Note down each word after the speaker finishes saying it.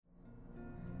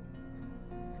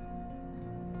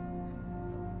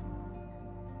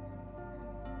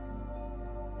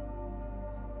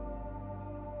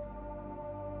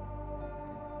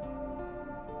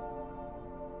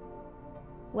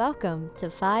Welcome to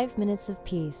 5 Minutes of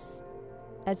Peace,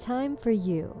 a time for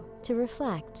you to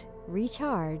reflect,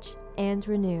 recharge, and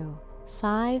renew.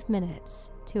 5 minutes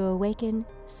to awaken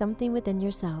something within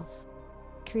yourself.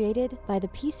 Created by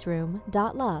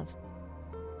thepeaceroom.love.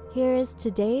 Here is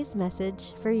today's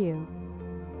message for you.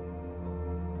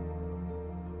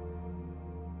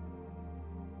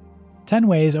 Ten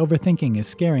ways overthinking is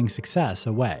scaring success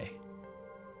away.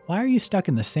 Why are you stuck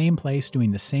in the same place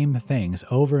doing the same things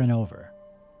over and over?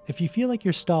 If you feel like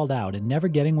you're stalled out and never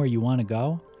getting where you want to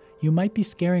go, you might be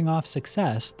scaring off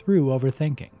success through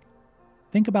overthinking.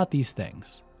 Think about these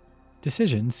things.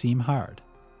 Decisions seem hard.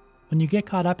 When you get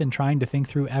caught up in trying to think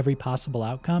through every possible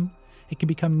outcome, it can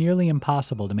become nearly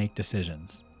impossible to make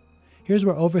decisions. Here's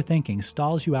where overthinking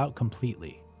stalls you out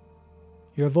completely.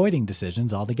 You're avoiding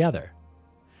decisions altogether.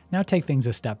 Now take things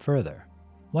a step further.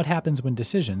 What happens when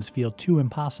decisions feel too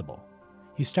impossible?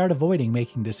 You start avoiding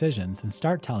making decisions and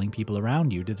start telling people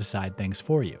around you to decide things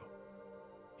for you.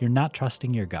 You're not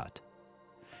trusting your gut.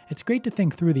 It's great to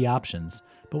think through the options,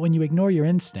 but when you ignore your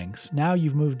instincts, now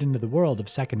you've moved into the world of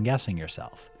second-guessing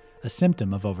yourself, a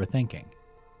symptom of overthinking.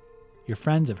 Your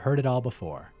friends have heard it all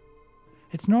before.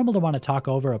 It's normal to want to talk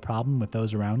over a problem with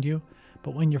those around you,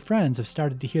 but when your friends have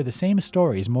started to hear the same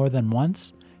stories more than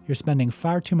once, you're spending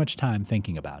far too much time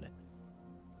thinking about it.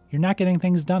 You're not getting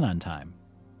things done on time.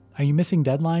 Are you missing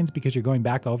deadlines because you're going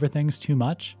back over things too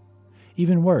much?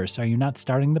 Even worse, are you not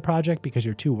starting the project because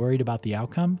you're too worried about the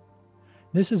outcome?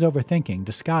 This is overthinking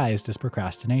disguised as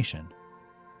procrastination.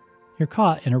 You're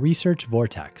caught in a research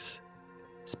vortex.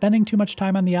 Spending too much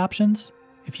time on the options?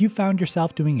 If you found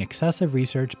yourself doing excessive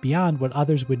research beyond what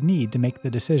others would need to make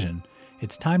the decision,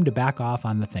 it's time to back off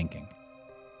on the thinking.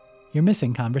 You're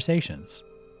missing conversations.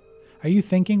 Are you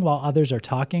thinking while others are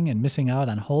talking and missing out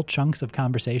on whole chunks of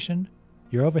conversation?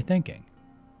 You're overthinking.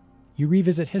 You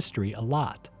revisit history a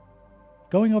lot.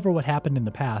 Going over what happened in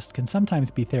the past can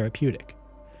sometimes be therapeutic.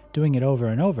 Doing it over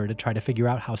and over to try to figure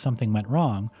out how something went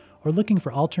wrong or looking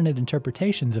for alternate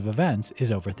interpretations of events is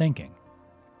overthinking.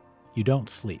 You don't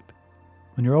sleep.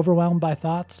 When you're overwhelmed by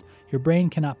thoughts, your brain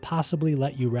cannot possibly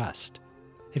let you rest.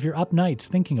 If you're up nights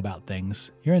thinking about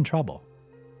things, you're in trouble.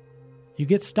 You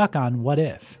get stuck on what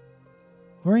if.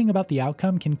 Worrying about the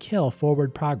outcome can kill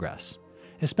forward progress,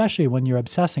 especially when you're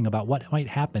obsessing about what might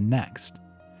happen next.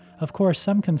 Of course,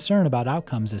 some concern about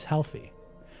outcomes is healthy.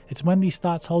 It's when these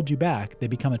thoughts hold you back, they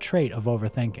become a trait of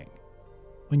overthinking.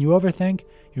 When you overthink,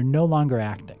 you're no longer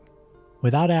acting.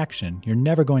 Without action, you're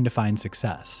never going to find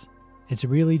success. It's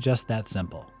really just that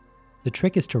simple. The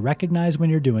trick is to recognize when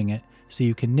you're doing it so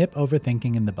you can nip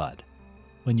overthinking in the bud.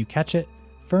 When you catch it,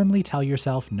 firmly tell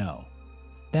yourself no.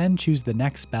 Then choose the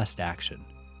next best action.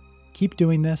 Keep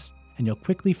doing this, and you'll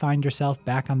quickly find yourself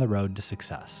back on the road to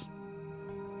success.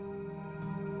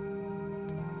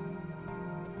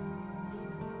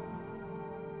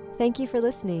 Thank you for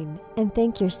listening, and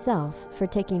thank yourself for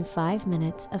taking 5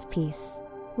 minutes of peace.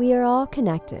 We are all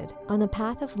connected on the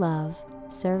path of love,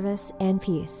 service, and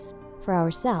peace for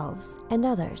ourselves and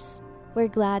others. We're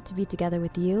glad to be together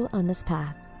with you on this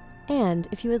path. And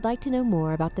if you would like to know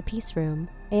more about the Peace Room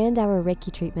and our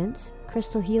Reiki treatments,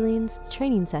 crystal healings,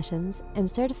 training sessions, and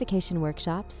certification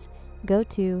workshops, go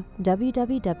to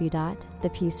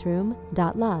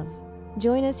www.thepeaceroom.love.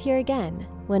 Join us here again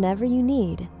whenever you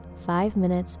need 5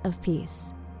 minutes of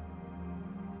peace.